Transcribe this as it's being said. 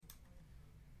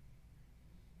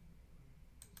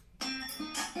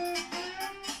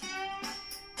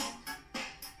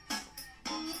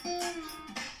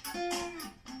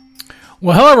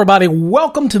Well, hello, everybody.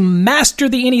 Welcome to Master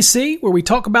the NEC, where we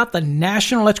talk about the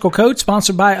National Electrical Code,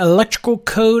 sponsored by Electrical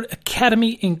Code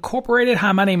Academy Incorporated.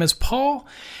 Hi, my name is Paul,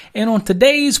 and on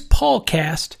today's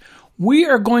PaulCAST, we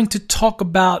are going to talk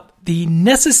about the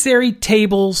necessary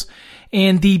tables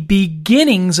and the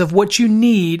beginnings of what you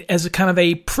need as a kind of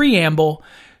a preamble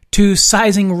to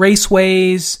sizing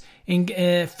raceways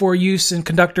for use in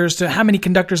conductors, to how many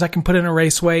conductors I can put in a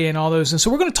raceway and all those. And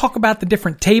so we're going to talk about the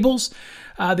different tables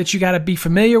that you got to be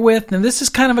familiar with. And this is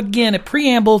kind of, again, a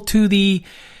preamble to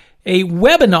a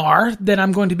webinar that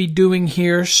I'm going to be doing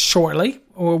here shortly.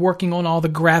 We're working on all the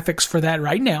graphics for that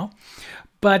right now.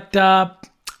 But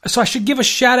so I should give a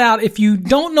shout out. If you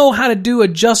don't know how to do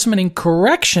adjustment and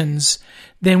corrections,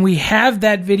 then we have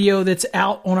that video that's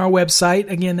out on our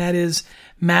website. Again, that is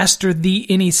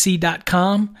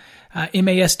masterthenec.com,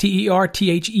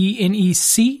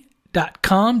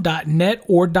 masterthenec.com, .net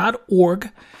or .org.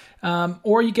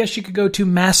 Or you guess you could go to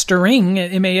mastering at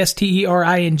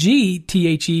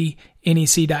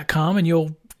masteringthenec.com and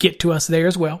you'll get to us there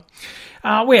as well.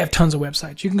 We have tons of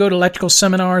websites. You can go to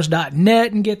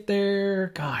electricalseminars.net and get there.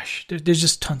 Gosh, there's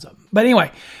just tons of them. But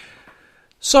anyway,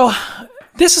 so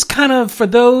this is kind of for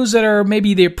those that are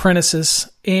maybe the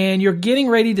apprentices and you're getting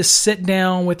ready to sit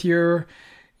down with your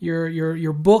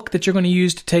book that you're going to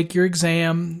use to take your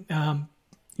exam,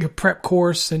 your prep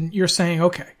course, and you're saying,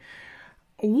 okay,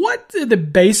 what are the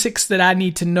basics that I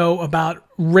need to know about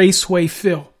raceway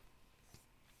fill?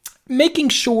 Making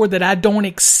sure that I don't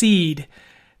exceed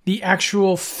the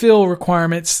actual fill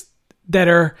requirements that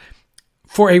are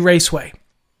for a raceway.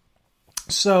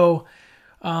 So,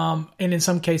 and in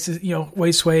some cases,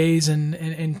 raceways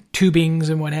and tubings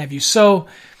and what have you. So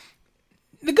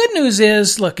the good news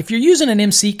is, look, if you're using an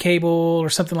MC cable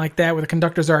or something like that where the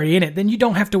conductor's already in it, then you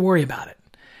don't have to worry about it.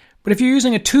 But if you're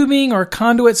using a tubing or a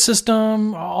conduit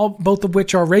system, both of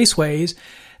which are raceways,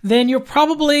 then you're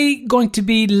probably going to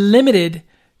be limited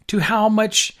to how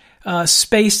much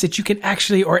space that you can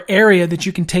actually, or area that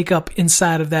you can take up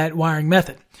inside of that wiring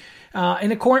method.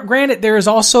 And granted, there is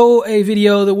also a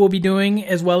video that we'll be doing,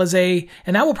 as well as and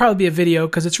that will probably be a video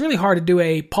because it's really hard to do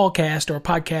a PaulCAST or a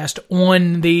podcast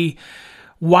on the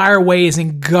wireways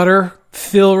and gutter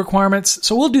fill requirements.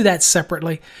 So we'll do that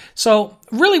separately. So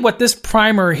really what this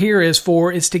primer here is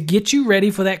for is to get you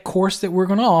ready for that course that we're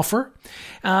going to offer.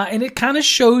 And it kind of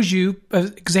shows you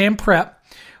exam prep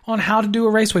on how to do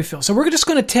a raceway fill. So we're just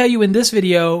going to tell you in this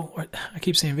video, or I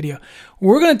keep saying video,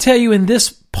 we're going to tell you in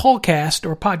this PaulCAST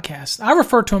or podcast. I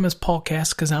refer to them as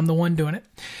PaulCAST because I'm the one doing it.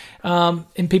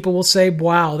 And people will say,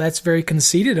 wow, that's very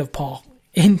conceited of Paul.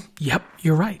 And yep,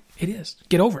 you're right. It is.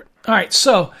 Get over it. All right.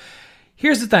 So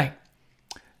here's the thing.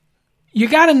 You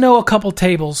got to know a couple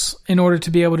tables in order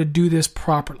to be able to do this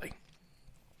properly.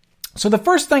 So the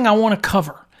first thing I want to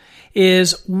cover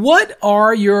is, what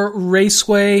are your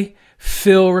raceway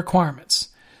fill requirements?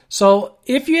 So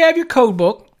if you have your code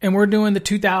book, and we're doing the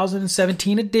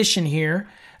 2017 edition here,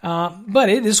 but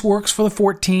this works for the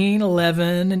 14,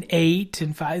 11, and 8,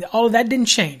 and 5. All of that didn't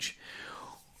change.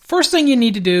 First thing you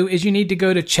need to do is you need to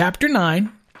go to Chapter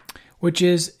 9, which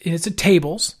is it's a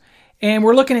tables. And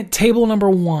we're looking at table number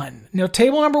 1. Now,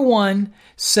 table number 1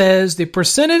 says the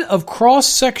percentage of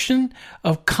cross-section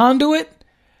of conduit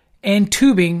and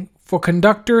tubing for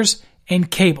conductors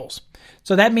and cables.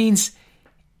 So that means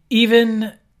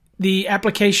even the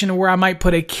application where I might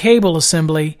put a cable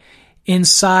assembly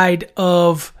inside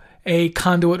of a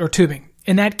conduit or tubing.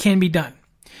 And that can be done.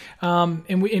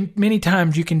 And many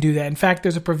times you can do that. In fact,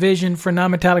 there's a provision for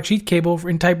non-metallic sheath cable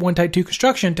in Type 1, Type 2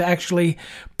 construction to actually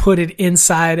put it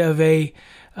inside of a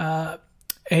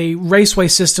raceway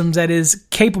system that is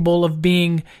capable of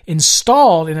being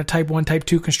installed in a Type 1, Type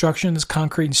 2 construction, this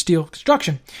concrete and steel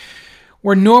construction,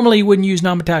 where normally you wouldn't use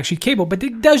non-metallic sheath cable, but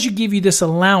it does give you this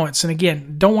allowance. And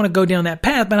again, don't want to go down that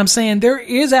path, but I'm saying there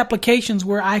is applications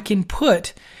where I can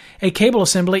put a cable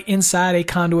assembly inside a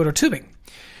conduit or tubing.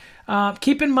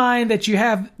 Keep in mind that you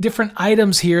have different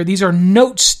items here. These are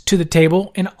notes to the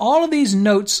table, and all of these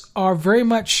notes are very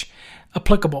much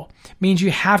applicable. Means they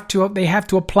have to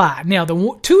apply. Now,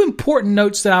 the two important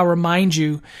notes that I'll remind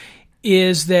you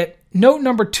is that note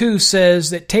number 2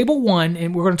 says that table 1,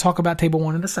 and we're going to talk about table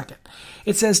 1 in a second.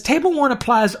 It says table 1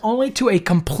 applies only to a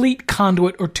complete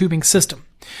conduit or tubing system.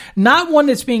 Not one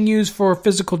that's being used for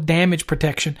physical damage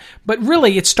protection, but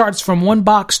really it starts from one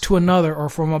box to another or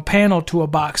from a panel to a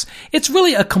box. It's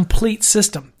really a complete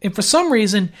system. And for some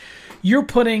reason, you're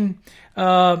putting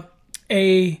a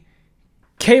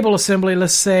cable assembly,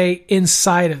 let's say,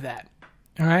 inside of that.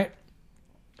 All right?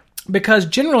 Because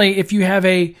generally, if you have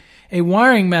a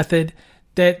wiring method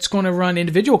that's going to run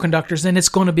individual conductors, then it's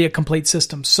going to be a complete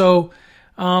system. So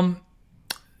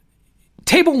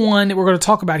Table 1 that we're going to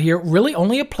talk about here really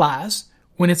only applies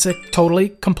when it's a totally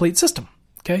complete system.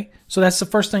 Okay, so that's the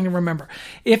first thing to remember.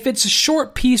 If it's a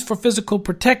short piece for physical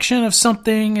protection of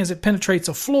something as it penetrates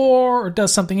a floor or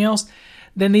does something else,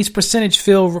 then these percentage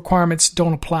fill requirements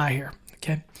don't apply here.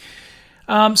 Okay,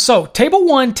 so table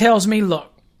 1 tells me,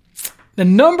 look, the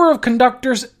number of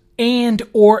conductors and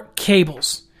or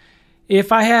cables.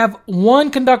 If I have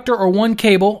one conductor or one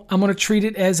cable, I'm going to treat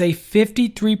it as a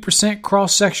 53%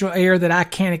 cross-sectional area that I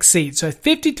can't exceed. So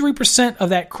 53%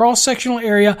 of that cross-sectional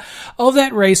area of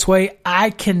that raceway, I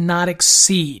cannot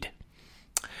exceed.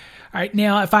 All right,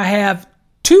 now if I have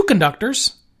two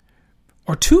conductors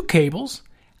or two cables,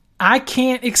 I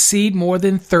can't exceed more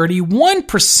than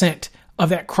 31% of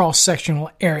that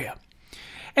cross-sectional area.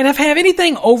 And if I have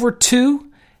anything over 2,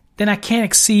 then I can't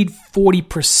exceed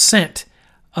 40%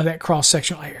 of that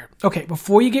cross-sectional area. Okay,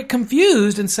 before you get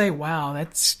confused and say, wow,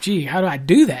 how do I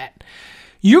do that?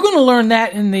 You're going to learn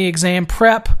that in the exam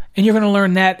prep, and you're going to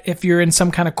learn that if you're in some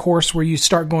kind of course where you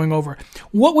start going over.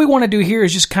 What we want to do here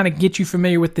is just kind of get you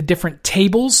familiar with the different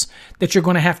tables that you're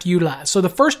going to have to utilize. So the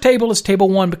first table is table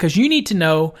 1 because you need to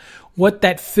know what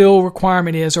that fill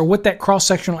requirement is or what that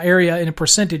cross-sectional area in a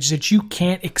percentage that you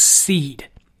can't exceed.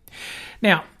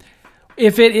 Now,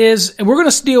 if it is, and we're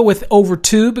going to deal with over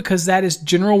 2 because that is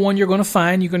general one you're going to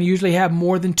find. You're going to usually have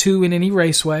more than 2 in any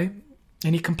raceway,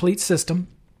 any complete system.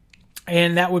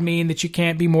 And that would mean that you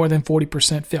can't be more than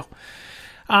 40% fill.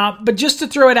 But just to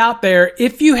throw it out there,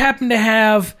 if you happen to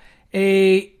have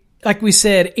like we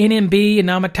said, NMB, a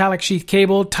non-metallic sheath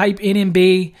cable, type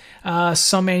NMB,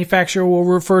 some manufacturer will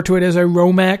refer to it as a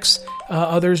Romex.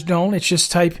 Others don't. It's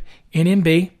just type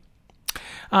NMB.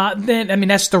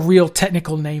 That's the real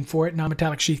technical name for it,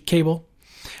 non-metallic sheath cable.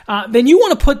 Then you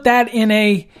want to put that in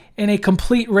a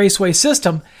complete raceway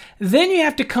system. Then you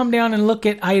have to come down and look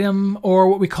at item, or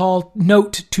what we call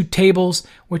note to tables,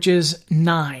 which is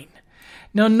 9.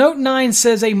 Now, note 9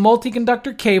 says a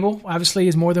multi-conductor cable, obviously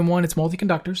is more than one, it's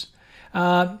multi-conductors,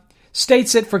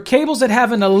 states that for cables that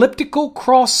have an elliptical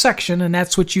cross-section, and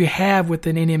that's what you have with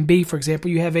an NMB, for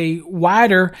example, you have a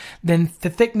wider than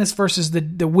the thickness versus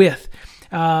the width.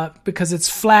 Because it's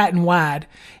flat and wide.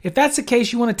 If that's the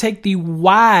case, you want to take the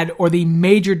wide or the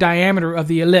major diameter of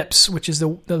the ellipse, which is the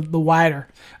wider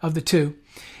of the two,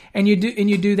 and you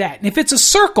do that. And if it's a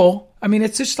circle,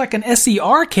 it's just like an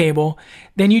SER cable,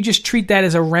 then you just treat that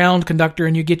as a round conductor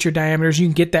and you get your diameters. You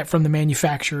can get that from the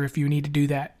manufacturer if you need to do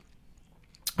that.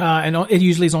 And it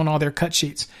usually is on all their cut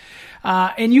sheets.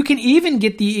 And you can even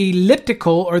get the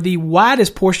elliptical or the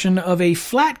widest portion of a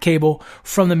flat cable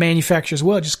from the manufacturer as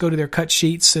well. Just go to their cut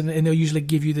sheets and they'll usually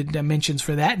give you the dimensions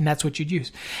for that, and that's what you'd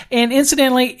use. And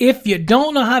incidentally, if you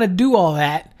don't know how to do all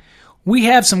that, we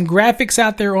have some graphics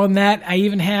out there on that. I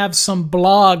even have some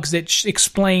blogs that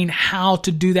explain how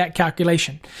to do that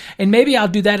calculation. And maybe I'll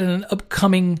do that in an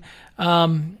upcoming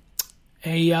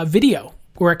video.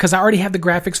 Because I already have the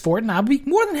graphics for it, and I'll be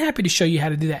more than happy to show you how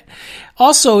to do that.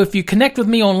 Also, if you connect with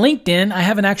me on LinkedIn, I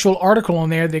have an actual article on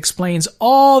there that explains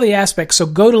all the aspects. So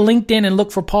go to LinkedIn and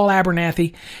look for Paul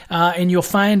Abernathy, and you'll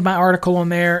find my article on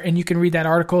there, and you can read that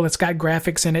article. It's got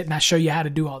graphics in it, and I show you how to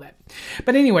do all that.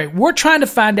 But anyway, we're trying to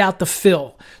find out the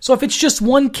fill. So if it's just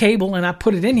one cable and I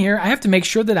put it in here, I have to make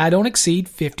sure that I don't exceed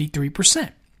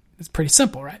 53%. It's pretty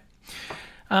simple, right?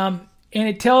 And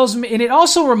it tells me, and it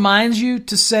also reminds you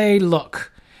to say, look,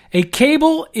 a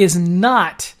cable is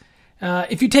not,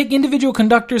 if you take individual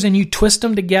conductors and you twist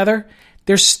them together,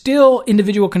 they're still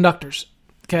individual conductors,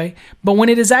 okay? But when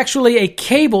it is actually a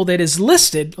cable that is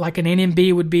listed, like an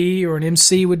NMB would be, or an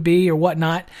MC would be, or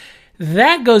whatnot,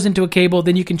 that goes into a cable,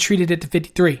 then you can treat it at the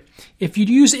 53. If you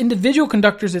use individual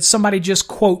conductors that somebody just,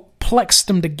 quote, plexed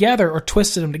them together or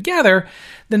twisted them together,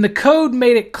 then the code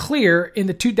made it clear in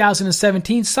the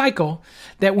 2017 cycle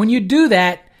that when you do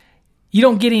that, you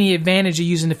don't get any advantage of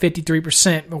using the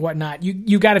 53% or whatnot.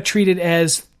 You got to treat it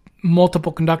as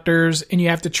multiple conductors, and you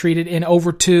have to treat it in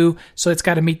over 2, so it's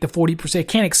got to meet the 40%. It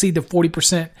can't exceed the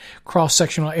 40%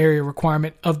 cross-sectional area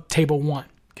requirement of Table 1.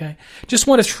 Okay, just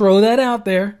want to throw that out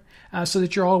there so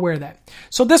that you're all aware of that.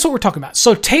 So that's what we're talking about.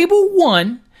 So Table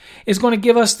 1 is going to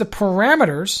give us the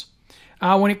parameters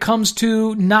when it comes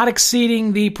to not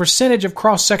exceeding the percentage of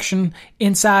cross-section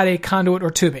inside a conduit or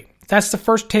tubing. That's the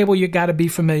first table you got to be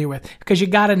familiar with because you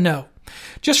got to know.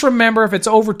 Just remember, if it's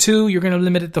over 2, you're going to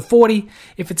limit it to 40.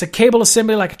 If it's a cable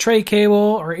assembly like a tray cable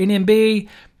or NMB,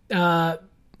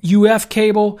 UF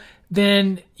cable,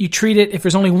 then you treat it, if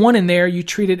there's only one in there, you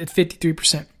treat it at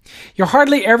 53%. You're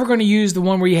hardly ever going to use the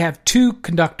one where you have 2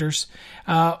 conductors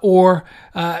or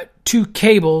 2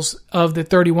 cables of the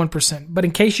 31%. But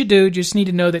in case you do, just need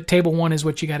to know that Table 1 is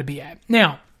what you got to be at.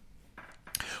 Now,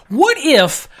 What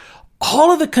if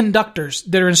all of the conductors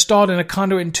that are installed in a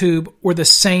conduit and tube were the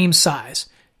same size?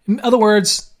 In other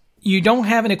words, you don't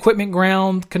have an equipment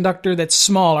ground conductor that's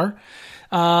smaller.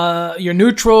 Your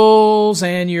neutrals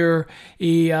and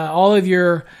all of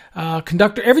your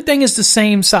conductor, everything is the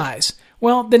same size.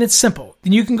 Well, then it's simple.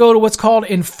 Then you can go to what's called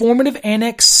Informative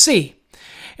Annex C.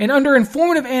 And under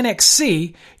Informative Annex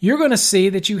C, you're going to see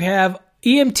that you have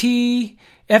EMT,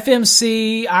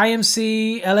 FMC,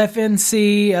 IMC,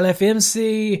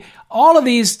 LFMC, all of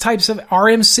these types of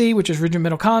RMC, which is rigid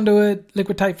metal conduit,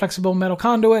 liquid tight flexible metal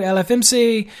conduit,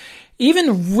 LFMC,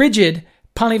 even rigid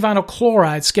polyvinyl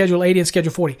chloride, Schedule 80 and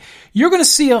Schedule 40. You're going to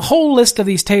see a whole list of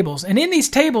these tables. And in these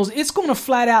tables, it's going to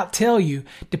flat out tell you,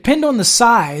 depend on the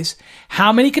size,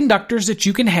 how many conductors that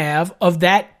you can have of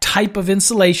that type of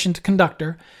insulation to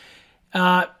conductor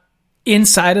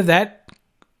inside of that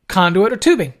conduit or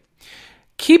tubing.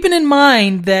 Keeping in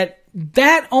mind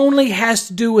that only has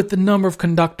to do with the number of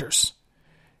conductors.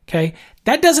 Okay?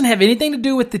 That doesn't have anything to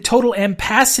do with the total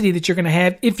ampacity that you're going to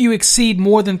have if you exceed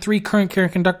more than 3 current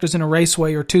carrying conductors in a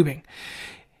raceway or tubing.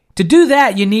 To do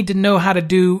that, you need to know how to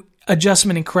do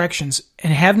adjustment and corrections.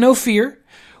 And have no fear,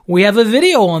 we have a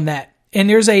video on that. And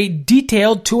there's a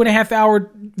detailed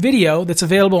 2.5-hour video that's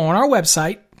available on our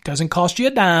website. Doesn't cost you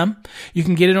a dime. You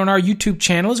can get it on our YouTube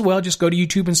channel as well. Just go to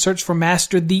YouTube and search for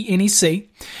Master the NEC,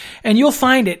 and you'll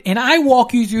find it. And I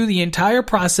walk you through the entire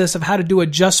process of how to do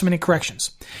adjustment and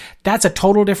corrections. That's a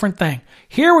total different thing.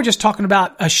 Here we're just talking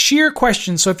about a sheer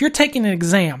question. So if you're taking an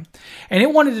exam and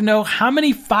it wanted to know how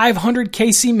many 500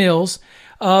 kc mils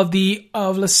of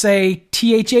let's say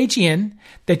THHN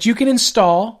that you can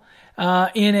install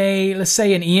in let's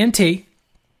say an EMT,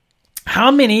 how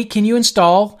many can you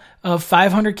install of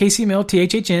 500 kc mil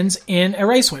THHNs in a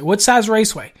raceway? What size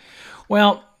raceway?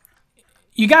 Well,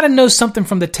 you got to know something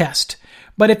from the test.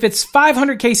 But if it's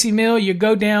 500 kc mil, you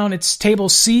go down, it's table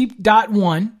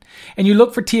C.1, and you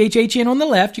look for THHN on the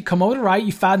left. You come over to the right,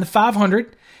 you find the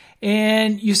 500,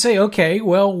 and you say, okay,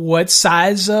 well, what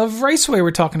size of raceway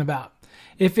we're talking about?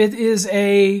 If it is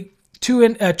a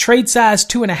trade size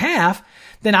 2.5,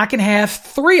 then I can have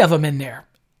 3 of them in there.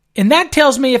 And that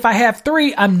tells me if I have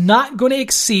 3, I'm not going to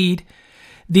exceed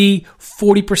the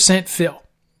 40% fill.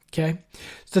 Okay.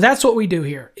 So that's what we do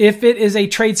here. If it is a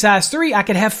trade size 3, I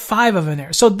could have 5 of them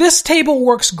there. So this table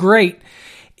works great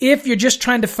if you're just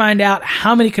trying to find out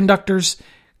how many conductors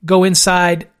go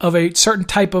inside of a certain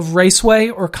type of raceway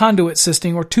or conduit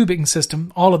system or tubing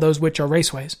system, all of those which are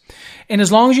raceways. And as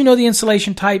long as you know the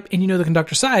insulation type and you know the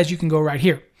conductor size, you can go right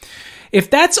here. If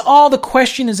that's all the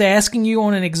question is asking you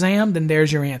on an exam, then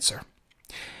there's your answer.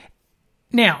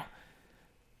 Now,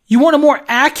 you want a more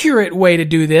accurate way to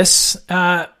do this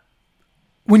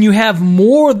when you have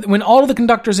when all of the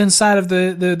conductors inside of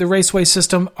the raceway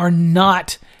system are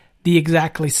not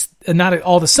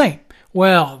all the same.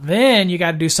 Well, then you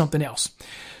got to do something else.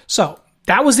 So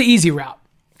that was the easy route.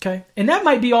 Okay. And that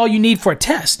might be all you need for a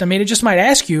test. I mean, it just might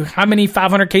ask you how many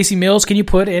 500 kc mils can you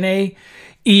put in a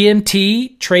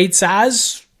EMT trade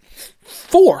size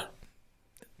 4.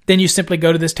 Then you simply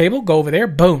go to this table, go over there,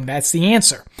 boom, that's the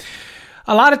answer.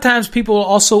 A lot of times people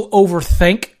also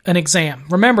overthink an exam.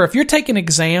 Remember, if you're taking an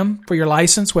exam for your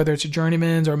license, whether it's a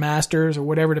journeyman's or master's or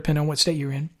whatever, depending on what state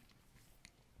you're in,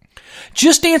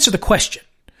 just answer the question.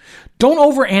 Don't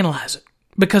overanalyze it,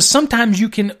 because sometimes you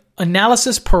can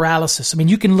analysis paralysis. I mean,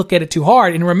 you can look at it too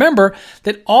hard. And remember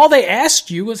that all they asked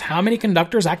you was how many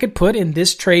conductors I could put in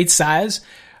this trade size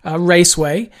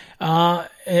raceway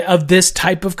of this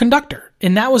type of conductor.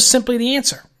 And that was simply the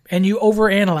answer. And you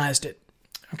overanalyzed it.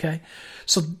 Okay.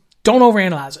 So don't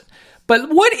overanalyze it.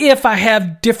 But what if I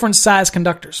have different size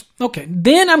conductors? Okay.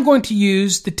 Then I'm going to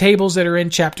use the tables that are in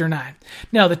Chapter 9.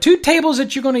 Now, the 2 tables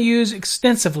that you're going to use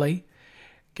extensively,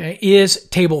 okay, is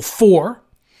Table 4.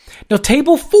 Now,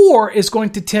 Table 4 is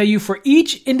going to tell you for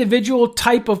each individual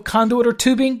type of conduit or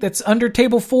tubing that's under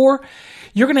Table 4,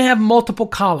 you're going to have multiple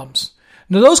columns.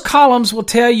 Now, those columns will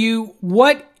tell you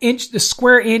the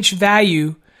square inch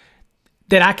value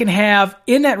that I can have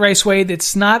in that raceway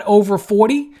that's not over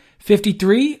 40,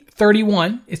 53,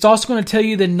 31. It's also going to tell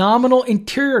you the nominal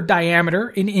interior diameter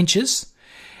in inches,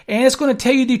 and it's going to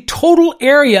tell you the total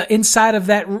area inside of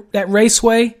that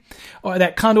raceway or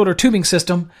that conduit or tubing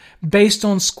system based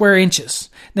on square inches.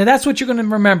 Now, that's what you're going to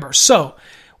remember. So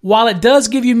while it does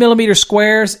give you millimeter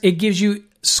squares, it gives you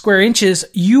square inches.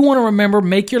 You want to remember,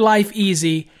 make your life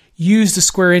easy, use the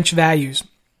square inch values.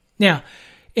 Now,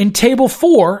 in Table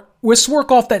 4, let's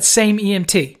work off that same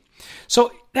EMT.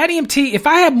 So that EMT, if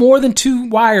I have more than 2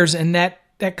 wires in that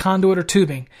that conduit or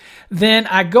tubing. Then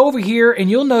I go over here and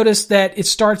you'll notice that it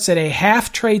starts at a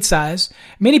half trade size.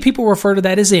 Many people refer to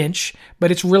that as inch,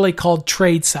 but it's really called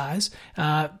trade size.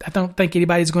 I don't think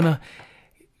anybody's going to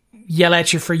yell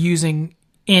at you for using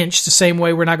inch the same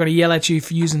way we're not going to yell at you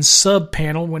for using sub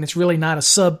panel when it's really not a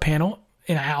sub panel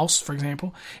in a house, for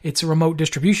example. It's a remote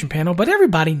distribution panel, but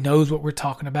everybody knows what we're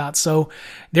talking about. So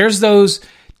there's those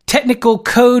technical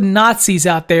code Nazis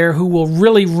out there who will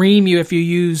really ream you if you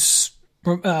use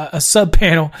a sub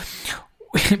panel.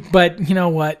 But you know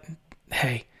what?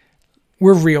 Hey,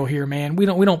 we're real here, man. We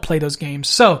don't play those games.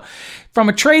 So from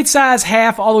a trade size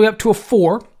half all the way up to a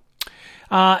 4,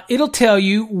 it'll tell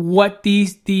you what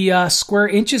the square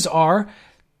inches are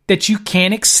that you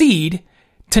can exceed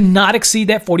to not exceed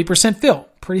that 40% fill.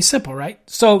 Pretty simple, right?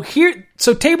 So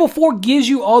table 4 gives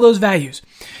you all those values.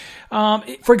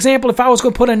 For example, if I was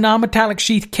going to put a non-metallic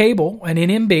sheath cable, an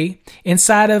NMB,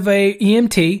 inside of a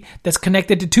EMT that's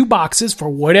connected to 2 boxes for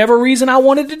whatever reason I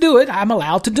wanted to do it, I'm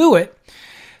allowed to do it,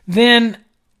 then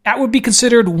that would be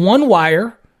considered 1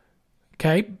 wire,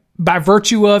 okay, by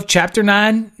virtue of Chapter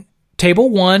 9, Table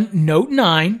 1, Note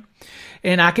 9,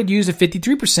 and I could use a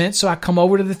 53%, so I come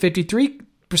over to the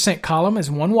 53% column as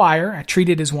 1 wire. I treat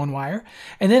it as 1 wire,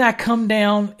 and then I come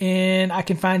down and I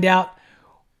can find out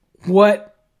what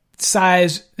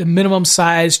size, the minimum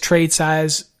size, trade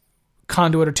size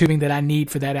conduit or tubing that I need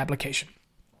for that application.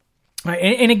 All right,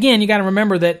 and again, you got to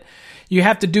remember that you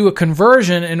have to do a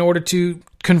conversion in order to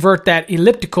convert that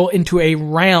elliptical into a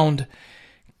round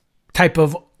type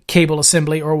of cable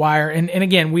assembly or wire. And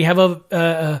again, we have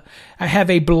I have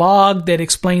a blog that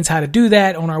explains how to do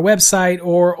that on our website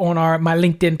or on my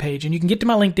LinkedIn page. And you can get to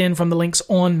my LinkedIn from the links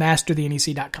on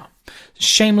masterthenec.com.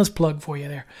 Shameless plug for you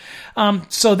there.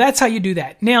 So that's how you do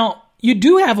that. Now, you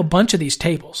do have a bunch of these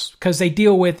tables because they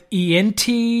deal with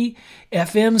ENT,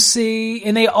 FMC,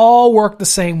 and they all work the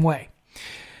same way.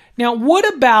 Now,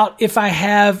 what about if I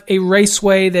have a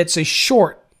raceway that's a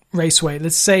short raceway?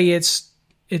 Let's say it's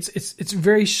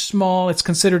very small. It's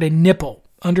considered a nipple,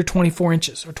 under 24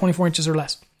 inches or 24 inches or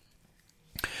less.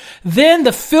 Then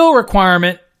the fill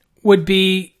requirement would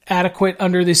be adequate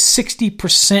under the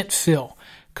 60% fill.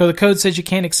 Because the code says you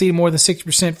can't exceed more than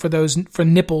 60% for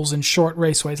nipples and short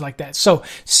raceways like that. So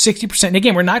 60%. And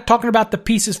again, we're not talking about the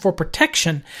pieces for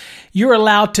protection. You're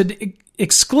allowed to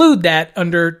exclude that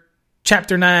under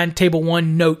Chapter 9, Table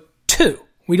 1, Note 2.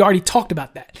 We'd already talked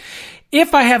about that.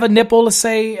 If I have a nipple, let's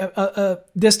say a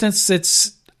distance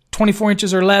that's 24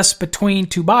 inches or less between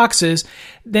 2 boxes,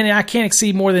 then I can't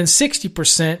exceed more than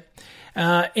 60%.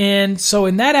 And so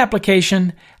in that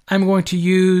application, I'm going to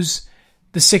use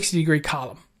the 60-degree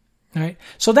column. All right.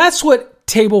 So that's what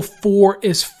Table 4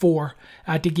 is for,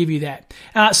 to give you that.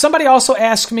 Somebody also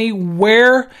asked me,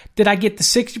 where did I get the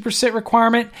 60%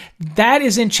 requirement? That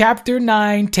is in Chapter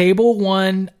 9, Table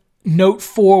 1, Note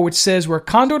 4, which says where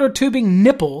conduit or tubing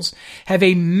nipples have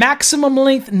a maximum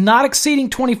length not exceeding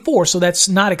 24, so that's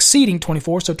not exceeding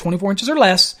 24, so 24 inches or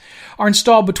less, are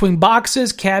installed between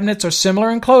boxes, cabinets, or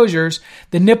similar enclosures,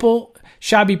 the nipple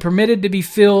shall be permitted to be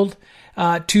filled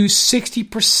to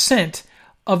 60%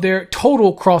 of their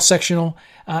total cross-sectional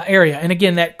area. And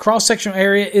again, that cross-sectional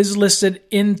area is listed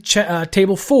in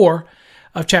Table 4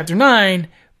 of Chapter 9,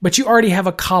 but you already have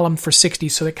a column for 60,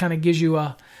 so that kind of gives you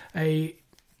a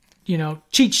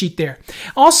cheat sheet there.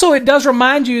 Also, it does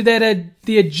remind you that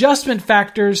the adjustment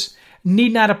factors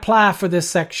need not apply for this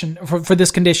section, for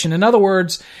this condition. In other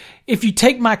words, if you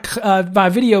take my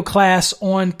video class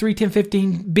on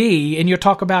 31015B and you'll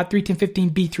talk about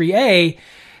 31015B3A,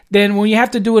 then when you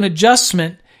have to do an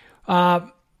adjustment,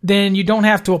 then you don't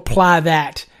have to apply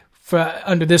that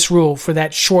under this rule for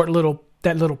that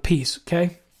little piece,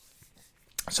 okay?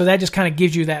 So that just kind of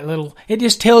gives you it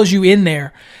just tells you in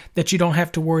there that you don't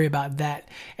have to worry about that.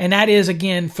 And that is,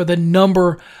 again, for the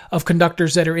number of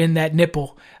conductors that are in that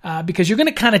nipple, because you're going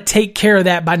to kind of take care of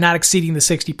that by not exceeding the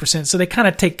 60%. So they kind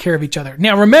of take care of each other.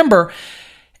 Now, remember,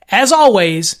 as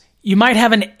always, you might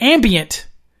have an ambient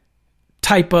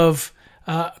type of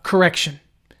correction.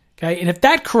 Okay. And if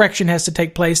that correction has to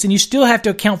take place, then you still have to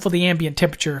account for the ambient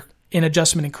temperature in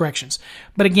adjustment and corrections.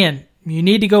 But again, you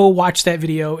need to go watch that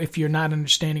video if you're not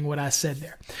understanding what I said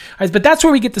there. All right, but that's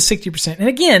where we get the 60%. And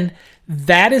again,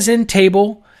 that is in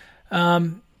table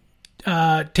 4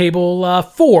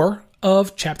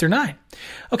 of Chapter 9.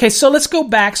 Okay, so let's go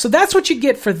back. So that's what you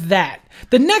get for that.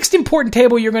 The next important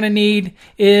table you're going to need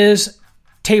is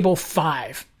Table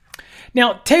 5.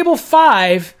 Now, Table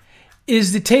 5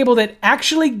 is the table that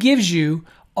actually gives you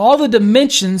all the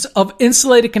dimensions of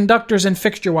insulated conductors and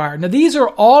fixture wire. Now, these are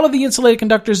all of the insulated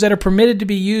conductors that are permitted to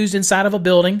be used inside of a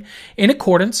building in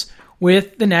accordance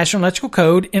with the National Electrical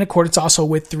Code in accordance also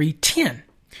with 310.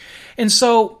 And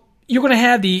so you're going to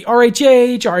have the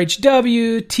RHH,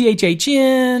 RHW,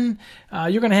 THHN,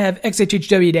 you're going to have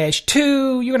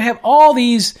XHHW-2, you're going to have all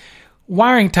these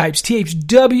wiring types,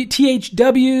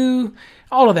 THW,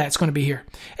 all of that's going to be here.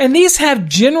 And these have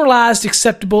generalized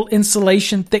acceptable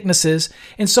insulation thicknesses,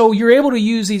 and so you're able to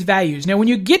use these values. Now, when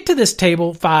you get to this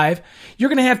table 5, you're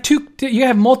going to have you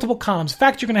have multiple columns. In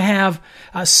fact, you're going to have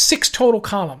 6 total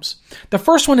columns. The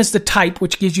first one is the type,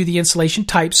 which gives you the insulation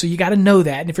type, so you got to know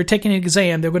that. And if you're taking an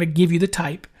exam, they're going to give you the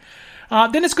type.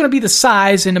 Then it's going to be the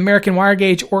size in American wire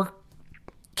gauge or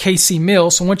KC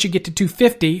mil. So once you get to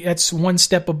 250, that's one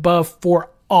step above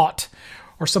 4/0,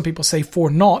 or some people say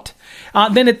 4/0.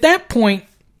 Then at that point,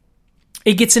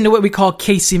 it gets into what we call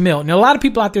KC mil. Now, a lot of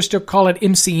people out there still call it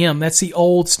MCM. That's the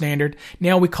old standard.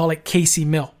 Now we call it KC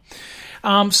mil.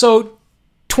 So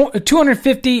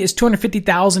 250 is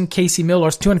 250,000 KC mil, or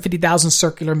it's 250,000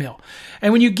 circular mil.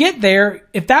 And when you get there,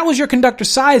 if that was your conductor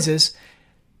sizes,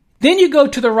 then you go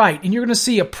to the right and you're going to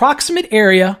see approximate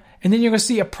area, and then you're going to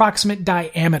see approximate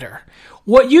diameter.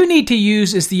 What you need to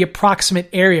use is the approximate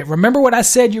area. Remember what I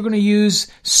said? You're going to use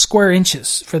square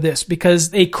inches for this because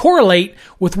they correlate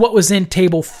with what was in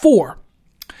table 4.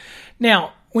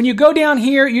 Now, when you go down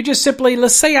here, you just simply,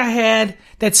 let's say I had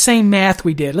that same math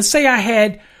we did. Let's say I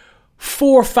had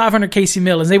 4 500 KC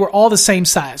mil and they were all the same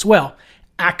size. Well,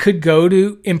 I could go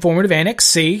to Informative Annex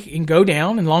C and go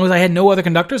down, and as long as I had no other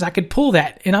conductors, I could pull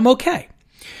that and I'm okay.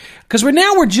 Because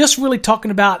we're just really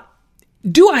talking about,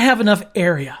 do I have enough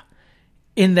area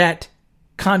in that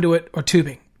conduit or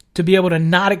tubing to be able to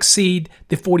not exceed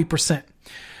the 40%.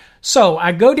 So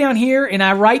I go down here and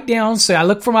I write down, so I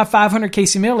look for my 500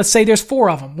 KC mil. Let's say there's 4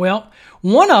 of them. Well,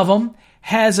 one of them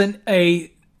has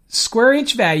a square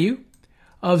inch value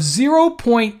of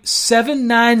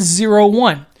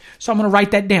 0.7901. So I'm going to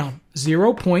write that down,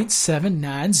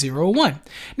 0.7901.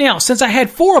 Now, since I had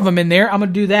 4 of them in there, I'm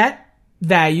going to do that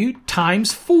value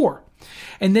times 4.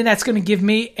 And then that's going to give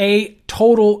me a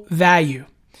total value.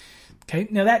 Okay,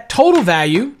 now that total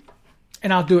value,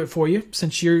 and I'll do it for you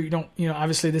since you don't,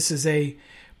 obviously this is a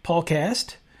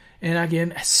PaulCAST. And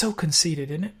again, it's so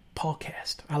conceited, isn't it?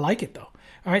 PaulCAST. I like it though.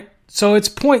 All right, so it's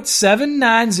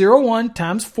 0.7901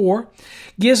 times 4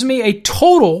 gives me a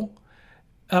total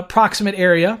approximate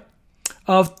area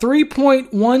of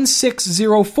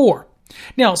 3.1604.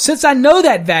 Now, since I know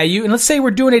that value, and let's say we're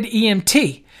doing it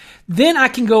EMT, then I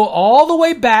can go all the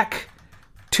way back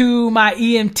to my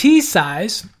EMT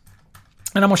size,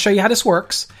 and I'm going to show you how this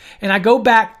works. And I go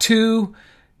back to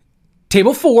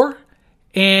table 4,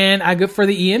 and I go for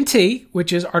the EMT,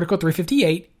 which is Article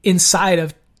 358, inside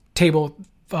of table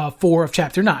 4 of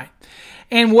Chapter 9.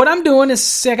 And what I'm doing is,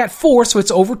 say I got 4, so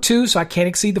it's over 2, so I can't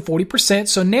exceed the 40%.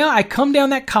 So now I come down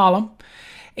that column,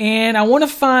 and I want to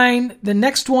find the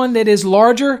next one that is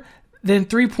larger than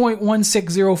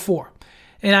 3.1604.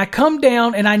 And I come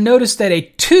down and I notice that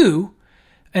a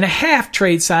 2.5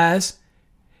 trade size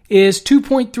is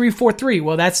 2.343.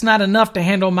 Well, that's not enough to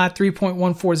handle my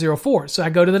 3.1404. So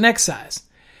I go to the next size.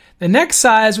 The next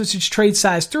size, which is trade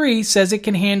size 3, says it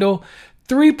can handle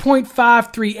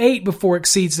 3.538 before it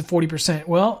exceeds the 40%.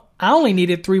 Well, I only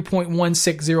needed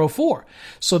 3.1604.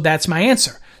 So that's my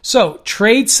answer. So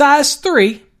trade size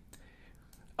 3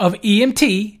 of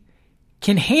EMT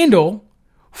can handle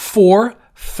 4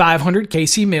 500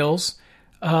 KC mils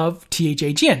of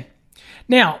THHN.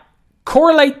 Now,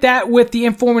 correlate that with the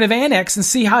informative annex and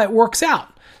see how it works out.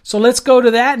 So let's go to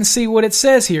that and see what it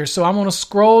says here. So I'm going to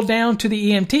scroll down to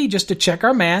the EMT just to check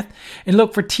our math and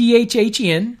look for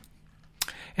THHN.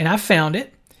 And I found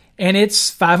it. And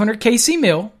it's 500 KC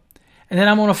mil. And then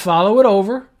I'm going to follow it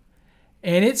over.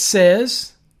 And it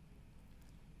says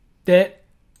that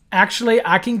actually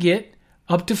I can get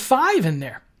up to 5 in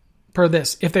there per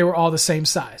this if they were all the same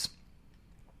size,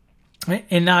 right?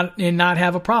 and not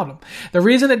have a problem. The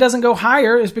reason it doesn't go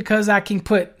higher is because I can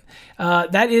put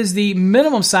that is the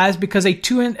minimum size, because a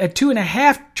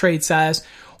 2.5 trade size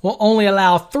will only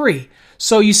allow 3.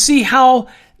 So you see how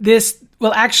this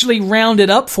will actually round it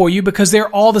up for you because they're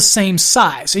all the same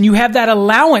size, and you have that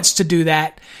allowance to do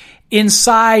that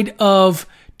inside of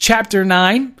Chapter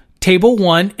 9. Table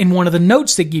 1 in one of the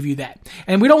notes that give you that.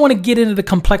 And we don't want to get into the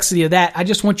complexity of that. I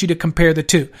just want you to compare the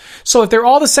two. So if they're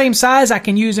all the same size, I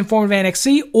can use Informative Annex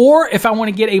C, or if I want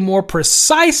to get a more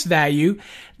precise value,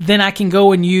 then I can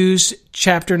go and use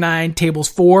Chapter 9, Tables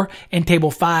 4 and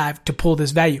Table 5 to pull this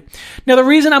value. Now, the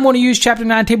reason I'm going to use Chapter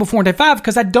 9, Table 4, and Table 5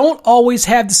 because I don't always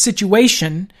have the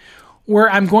situation where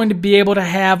I'm going to be able to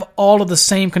have all of the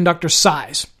same conductor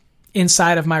size.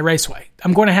 inside of my Raceway.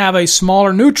 I'm going to have a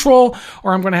smaller neutral,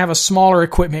 or I'm going to have a smaller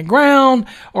equipment ground,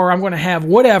 or I'm going to have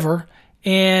whatever.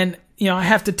 And, I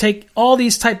have to take all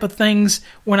these type of things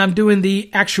when I'm doing the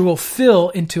actual fill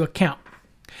into account.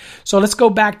 So let's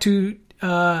go back to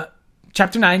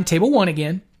Chapter 9, Table 1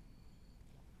 again.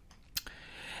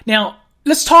 Now,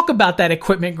 let's talk about that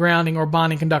equipment grounding or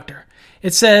bonding conductor.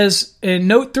 It says, in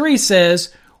Note 3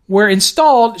 says, where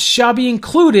installed shall be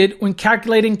included when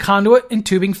calculating conduit and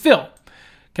tubing fill.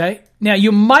 Okay. Now,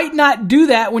 you might not do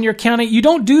that when you're counting. You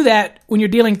don't do that when you're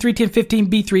dealing 31015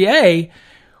 B3A,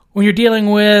 when you're dealing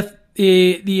with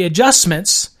the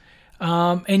adjustments,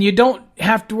 and you don't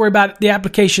have to worry about the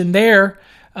application there,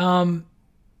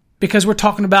 because we're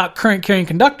talking about current carrying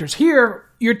conductors. Here,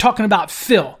 you're talking about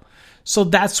fill. So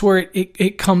that's where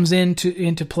it comes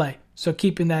into play. So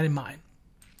keeping that in mind.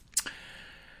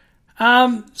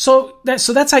 So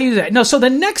that's how you do that. No, so the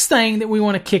next thing that we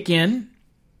want to kick in,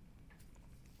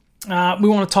 we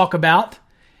want to talk about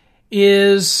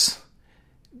is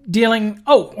dealing.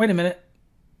 Oh, wait a minute.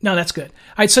 No, that's good.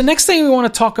 All right. So next thing we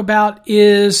want to talk about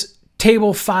is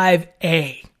Table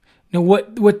 5A. Now,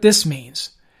 what this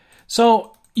means.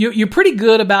 So you're pretty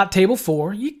good about Table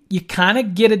 4. You kind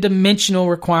of get a dimensional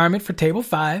requirement for Table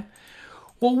 5.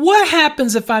 Well, what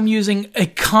happens if I'm using a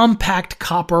compact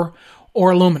copper or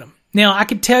aluminum? Now, I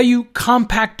can tell you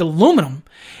compact aluminum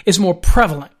is more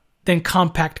prevalent than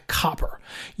compact copper.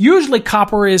 Usually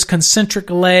copper is concentric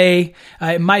lay.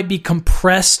 It might be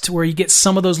compressed where you get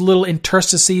some of those little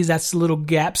interstices. That's the little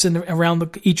gaps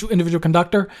around each individual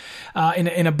conductor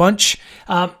in a bunch.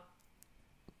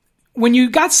 When you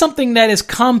got something that is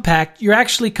compact, you're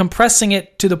actually compressing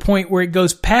it to the point where it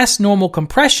goes past normal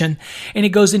compression and it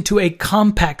goes into a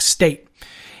compact state.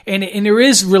 And there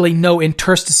is really no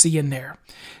interstice in there.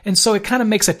 And so it kind of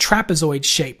makes a trapezoid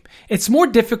shape. It's more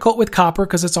difficult with copper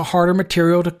because it's a harder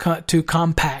material to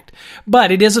compact,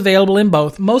 but it is available in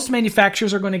both. Most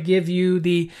manufacturers are going to give you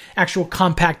the actual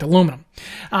compact aluminum.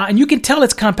 And you can tell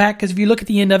it's compact because if you look at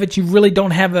the end of it, you really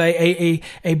don't have a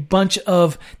bunch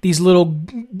of these little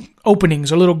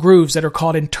openings or little grooves that are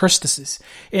called interstices.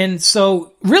 And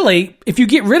so really, if you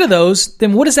get rid of those,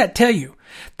 then what does that tell you?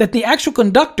 That the actual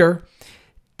conductor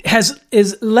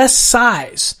is less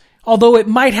size. Although it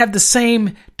might have the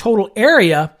same total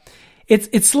area,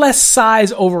 it's less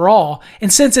size overall.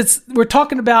 And since we're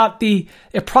talking about the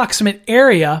approximate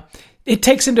area, it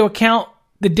takes into account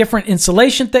the different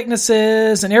insulation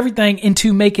thicknesses and everything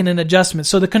into making an adjustment.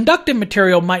 So the conductive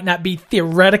material might not be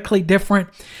theoretically different,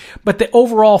 but the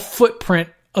overall footprint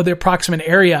of the approximate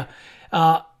area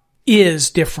is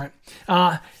different.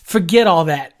 Forget all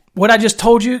that. What I just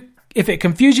told you, if it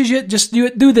confuses you, just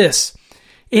do this.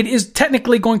 It is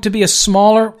technically going to be a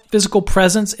smaller physical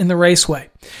presence in the Raceway.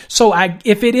 So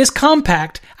if it is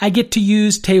compact, I get to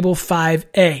use Table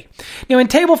 5A. Now in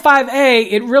Table 5A,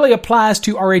 it really applies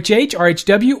to RHH,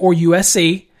 RHW, or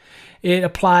USC. It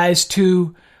applies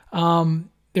to,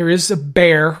 there is a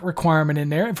bare requirement in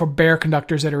there for bare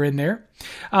conductors that are in there.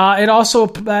 It also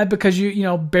applies because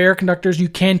bare conductors you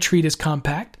can treat as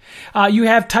compact. You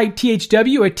have type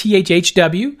THW or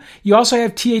THHW. You also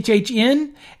have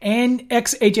THHN and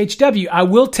XHHW. I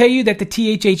will tell you that the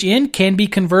THHN can be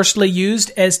conversely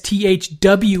used as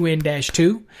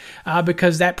THWN-2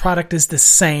 because that product is the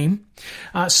same.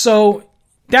 So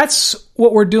that's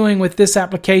what we're doing with this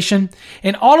application.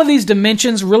 And all of these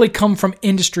dimensions really come from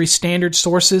industry standard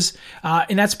sources.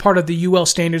 And that's part of the UL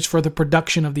standards for the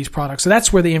production of these products. So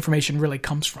that's where the information really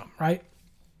comes from, right?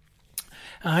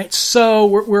 All right. So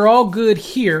we're all good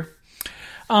here.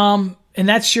 And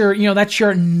that's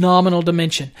your nominal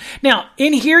dimension. Now,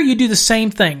 in here, you do the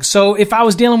same thing. So if I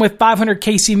was dealing with 500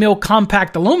 kc mil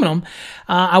compact aluminum,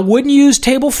 I wouldn't use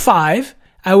Table 5.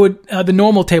 I would, the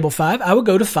normal Table 5, I would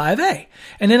go to 5A.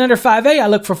 And then under 5A, I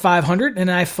look for 500 and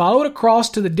I follow it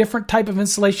across to the different type of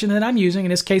insulation that I'm using.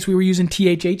 In this case, we were using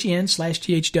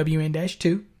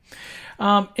THHN/THWN-2.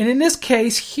 And in this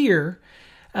case here,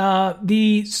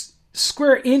 the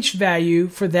square inch value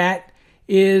for that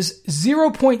is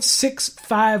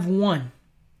 0.651.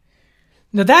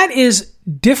 Now that is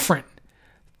different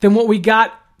than what we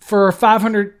got for a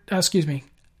 500,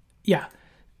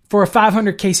 for a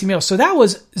 500 kc mil. So that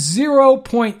was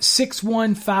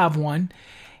 0.6151.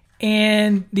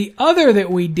 And the other that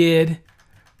we did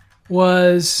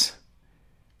was,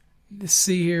 let's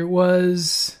see here,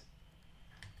 let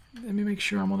me make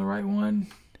sure I'm on the right one.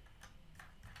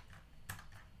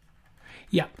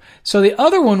 Yeah. So the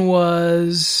other one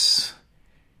was,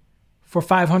 for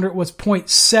 500, was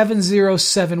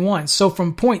 0.7071. So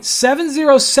from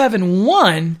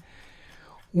 0.7071,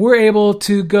 we're able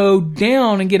to go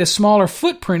down and get a smaller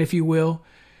footprint, if you will,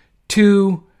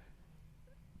 to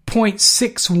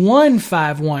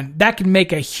 0.6151. That can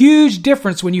make a huge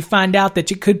difference when you find out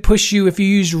that it could push you, if you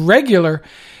use regular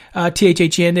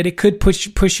THHN, that it could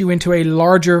push you into a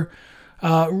larger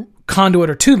conduit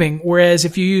or tubing. Whereas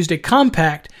if you used a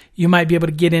compact, you might be able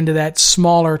to get into that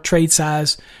smaller trade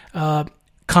size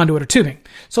conduit or tubing.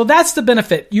 So that's the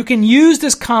benefit. You can use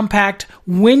this compact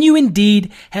when you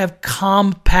indeed have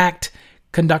compact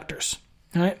conductors.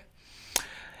 All right.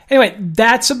 Anyway,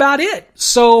 that's about it.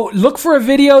 So look for a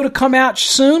video to come out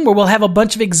soon where we'll have a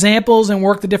bunch of examples and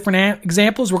work the different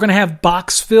examples. We're going to have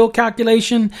box fill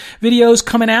calculation videos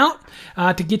coming out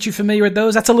to get you familiar with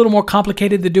those. That's a little more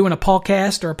complicated than doing a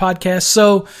PaulCAST or a podcast.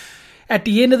 So at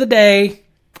the end of the day,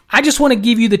 I just want to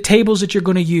give you the tables that you're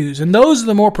going to use. And those are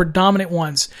the more predominant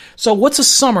ones. So what's a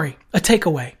summary, a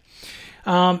takeaway?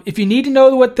 If you need to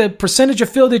know what the percentage of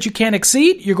fill that you can't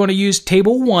exceed, you're going to use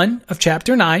table 1 of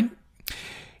chapter 9.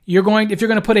 If you're going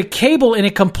to put a cable in a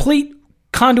complete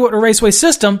conduit or raceway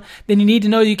system, then you need to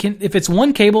know you can, if it's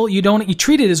one cable, you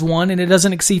treat it as one and it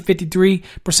doesn't exceed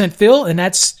 53% fill, and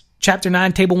that's chapter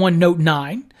 9, table 1, note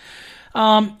 9.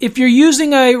 If you're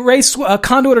using a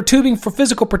conduit or tubing for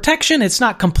physical protection, it's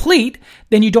not complete,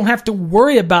 then you don't have to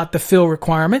worry about the fill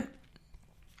requirement.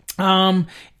 Again,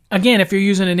 if you're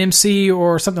using an MC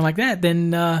or something like that,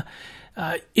 then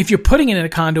if you're putting it in a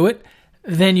conduit,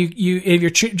 then if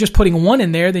you're just putting one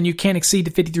in there, then you can't exceed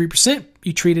the 53%.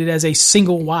 You treat it as a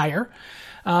single wire.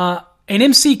 An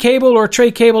MC cable or a tray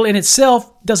cable in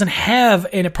itself doesn't have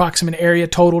an approximate area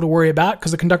total to worry about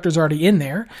because the conductor's already in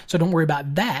there, so don't worry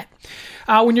about that.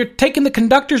 When you're taking the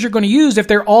conductors you're going to use, if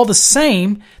they're all the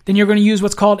same, then you're going to use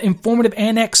what's called Informative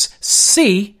Annex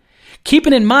C,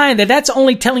 keeping in mind that that's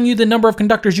only telling you the number of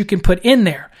conductors you can put in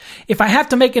there. If I have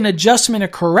to make an adjustment or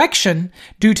correction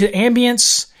due to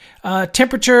ambience,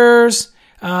 temperatures,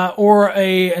 or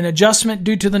an adjustment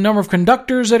due to the number of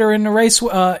conductors that are in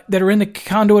the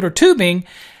conduit or tubing,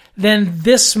 then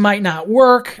this might not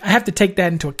work. I have to take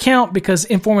that into account because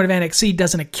Informative Annex C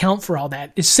doesn't account for all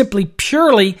that. It's simply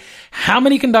purely how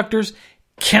many conductors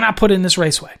can I put in this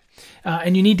raceway?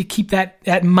 And you need to keep that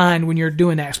in mind when you're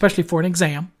doing that, especially for an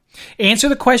exam. Answer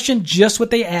the question just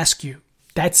what they ask you.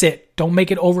 That's it. Don't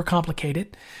make it overcomplicated.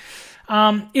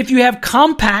 If you have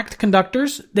compact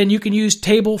conductors, then you can use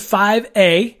table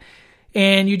 5A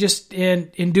and you just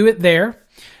and do it there.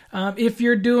 If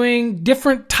you're doing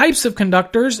different types of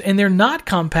conductors and they're not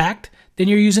compact, then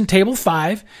you're using table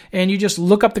 5 and you just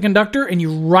look up the conductor and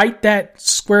you write that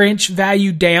square inch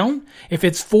value down. If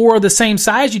it's 4 of the same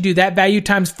size, you do that value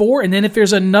times 4. And then if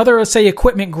there's another, say,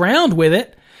 equipment ground with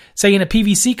it, say in a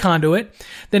PVC conduit,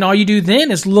 then all you do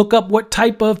then is look up what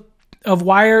type of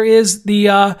wire is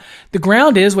the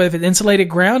ground is, whether it's insulated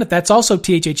ground, if that's also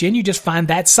THHN, you just find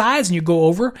that size and you go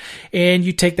over and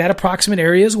you take that approximate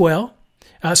area as well,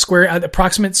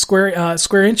 approximate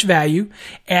square inch value,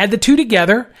 add the two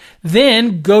together,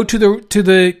 then go to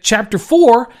the chapter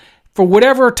 4 for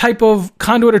whatever type of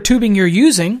conduit or tubing you're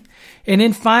using, and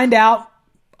then find out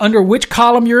under which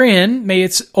column you're in. May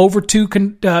it's over two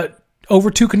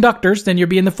conductors, then you'll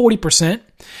be in the 40%,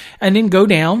 and then go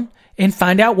down and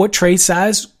find out what tray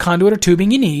size conduit or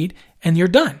tubing you need, and you're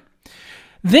done.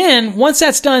 Then, once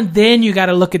that's done, then you got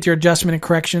to look at your adjustment and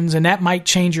corrections, and that might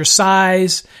change your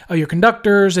size of your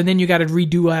conductors, and then you got to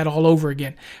redo that all over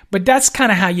again. But that's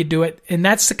kind of how you do it, and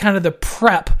that's the kind of the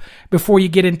prep before you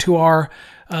get into our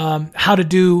how to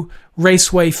do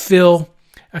raceway fill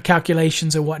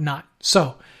calculations and whatnot.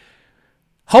 So,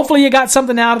 hopefully you got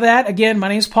something out of that. Again, my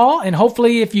name is Paul, and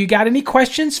hopefully if you got any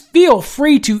questions, feel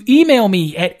free to email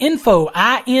me at info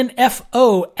at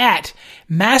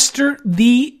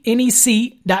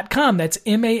masterthenec.com. That's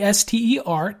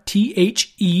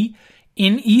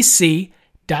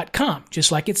masterthenec.com,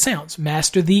 just like it sounds,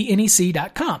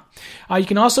 masterthenec.com. You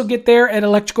can also get there at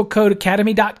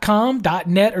electricalcodeacademy.com,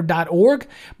 .net, or .org.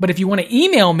 But if you want to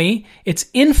email me, it's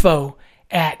info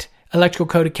at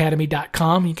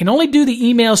electricalcodeacademy.com. You can only do the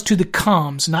emails to the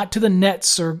comms, not to the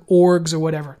nets or orgs or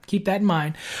whatever. Keep that in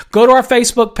mind. Go to our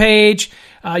Facebook page.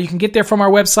 You can get there from our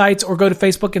websites, or go to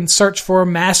Facebook and search for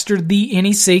Master the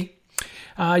NEC.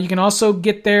 You can also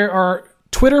get there our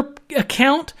Twitter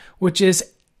account, which is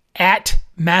at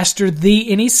Master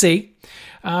the NEC.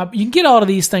 You can get all of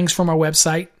these things from our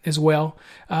website as well.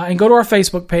 And go to our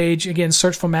Facebook page. Again,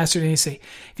 search for Master the NEC.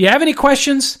 If you have any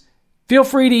questions, feel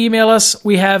free to email us.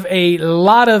 We have a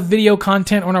lot of video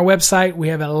content on our website. We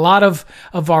have a lot of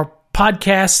our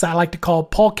podcasts, I like to call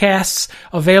PaulCasts,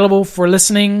 available for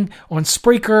listening on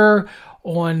Spreaker,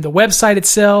 on the website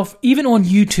itself, even on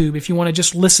YouTube. If you want to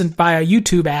just listen via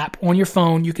YouTube app on your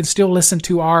phone, you can still listen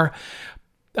to our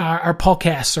our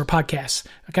PaulCasts or podcasts.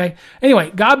 Okay.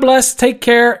 Anyway, God bless. Take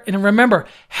care. And remember,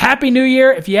 Happy New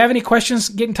Year. If you have any questions,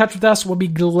 get in touch with us. We'll be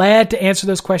glad to answer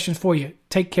those questions for you.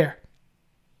 Take care.